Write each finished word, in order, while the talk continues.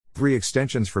3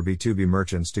 extensions for B2B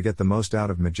merchants to get the most out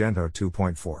of Magento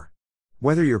 2.4.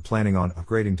 Whether you're planning on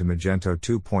upgrading to Magento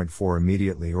 2.4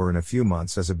 immediately or in a few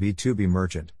months as a B2B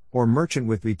merchant, or merchant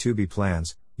with B2B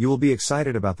plans, you will be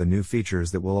excited about the new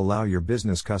features that will allow your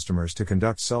business customers to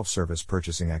conduct self-service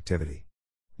purchasing activity.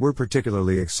 We're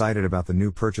particularly excited about the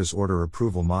new purchase order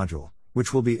approval module,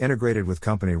 which will be integrated with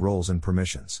company roles and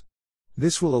permissions.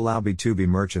 This will allow B2B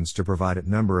merchants to provide a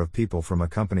number of people from a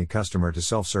company customer to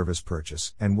self-service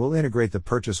purchase, and will integrate the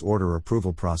purchase order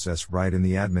approval process right in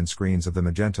the admin screens of the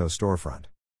Magento storefront.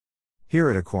 Here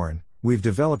at Acorn, we've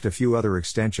developed a few other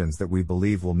extensions that we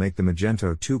believe will make the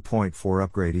Magento 2.4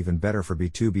 upgrade even better for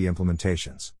B2B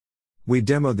implementations. We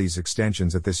demoed these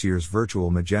extensions at this year's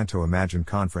virtual Magento Imagine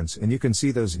conference, and you can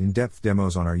see those in-depth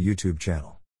demos on our YouTube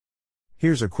channel.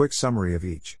 Here's a quick summary of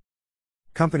each.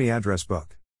 Company Address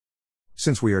Book.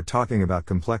 Since we are talking about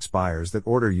complex buyers that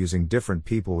order using different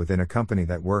people within a company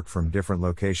that work from different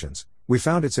locations, we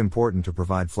found it's important to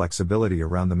provide flexibility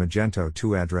around the Magento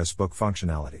 2 address book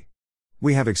functionality.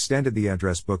 We have extended the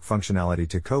address book functionality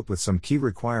to cope with some key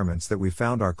requirements that we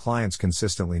found our clients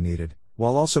consistently needed,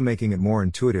 while also making it more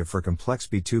intuitive for complex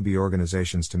B2B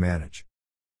organizations to manage.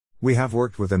 We have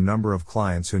worked with a number of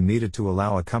clients who needed to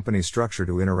allow a company structure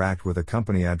to interact with a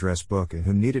company address book and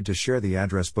who needed to share the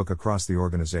address book across the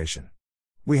organization.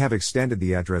 We have extended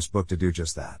the address book to do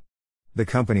just that. The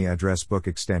company address book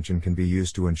extension can be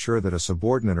used to ensure that a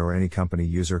subordinate or any company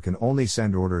user can only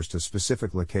send orders to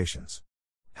specific locations.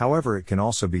 However, it can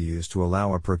also be used to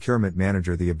allow a procurement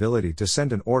manager the ability to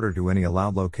send an order to any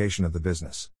allowed location of the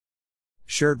business.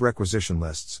 Shared requisition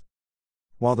lists.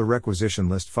 While the requisition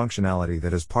list functionality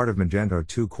that is part of Magento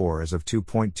 2 Core as of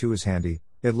 2.2 is handy,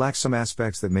 it lacks some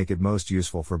aspects that make it most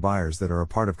useful for buyers that are a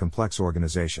part of complex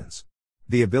organizations.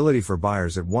 The ability for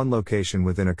buyers at one location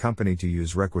within a company to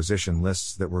use requisition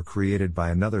lists that were created by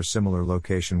another similar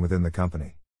location within the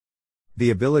company. The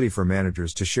ability for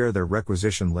managers to share their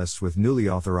requisition lists with newly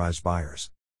authorized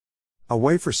buyers. A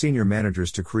way for senior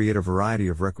managers to create a variety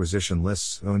of requisition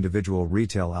lists so individual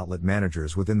retail outlet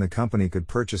managers within the company could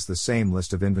purchase the same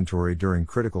list of inventory during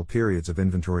critical periods of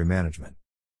inventory management.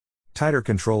 Tighter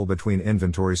control between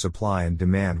inventory supply and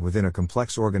demand within a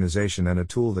complex organization and a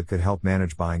tool that could help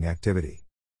manage buying activity.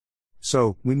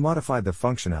 So, we modified the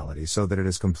functionality so that it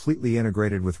is completely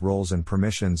integrated with roles and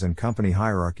permissions and company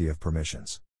hierarchy of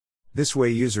permissions. This way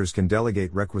users can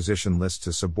delegate requisition lists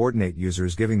to subordinate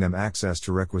users, giving them access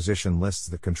to requisition lists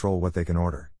that control what they can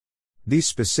order. These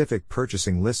specific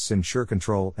purchasing lists ensure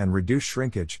control and reduce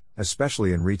shrinkage,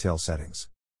 especially in retail settings.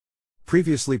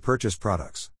 Previously purchased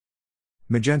products.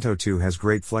 Magento 2 has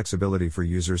great flexibility for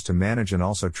users to manage and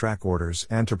also track orders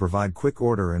and to provide quick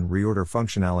order and reorder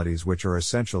functionalities which are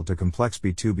essential to complex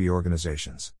B2B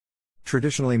organizations.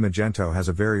 Traditionally, Magento has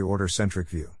a very order-centric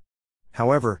view.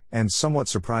 However, and somewhat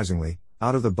surprisingly,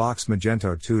 out-of-the-box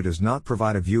Magento 2 does not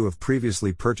provide a view of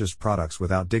previously purchased products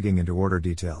without digging into order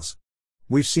details.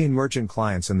 We've seen merchant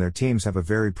clients and their teams have a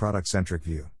very product-centric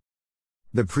view.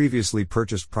 The previously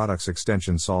purchased products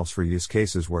extension solves for use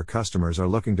cases where customers are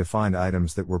looking to find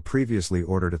items that were previously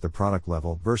ordered at the product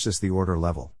level versus the order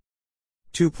level.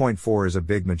 2.4 is a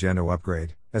big Magento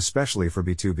upgrade, especially for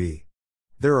B2B.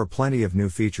 There are plenty of new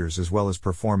features as well as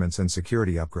performance and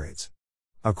security upgrades.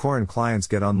 Acorn clients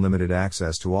get unlimited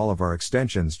access to all of our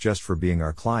extensions just for being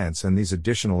our clients, and these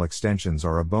additional extensions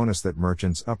are a bonus that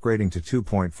merchants upgrading to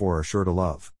 2.4 are sure to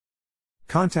love.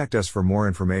 Contact us for more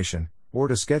information, or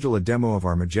to schedule a demo of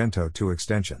our Magento 2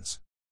 extensions.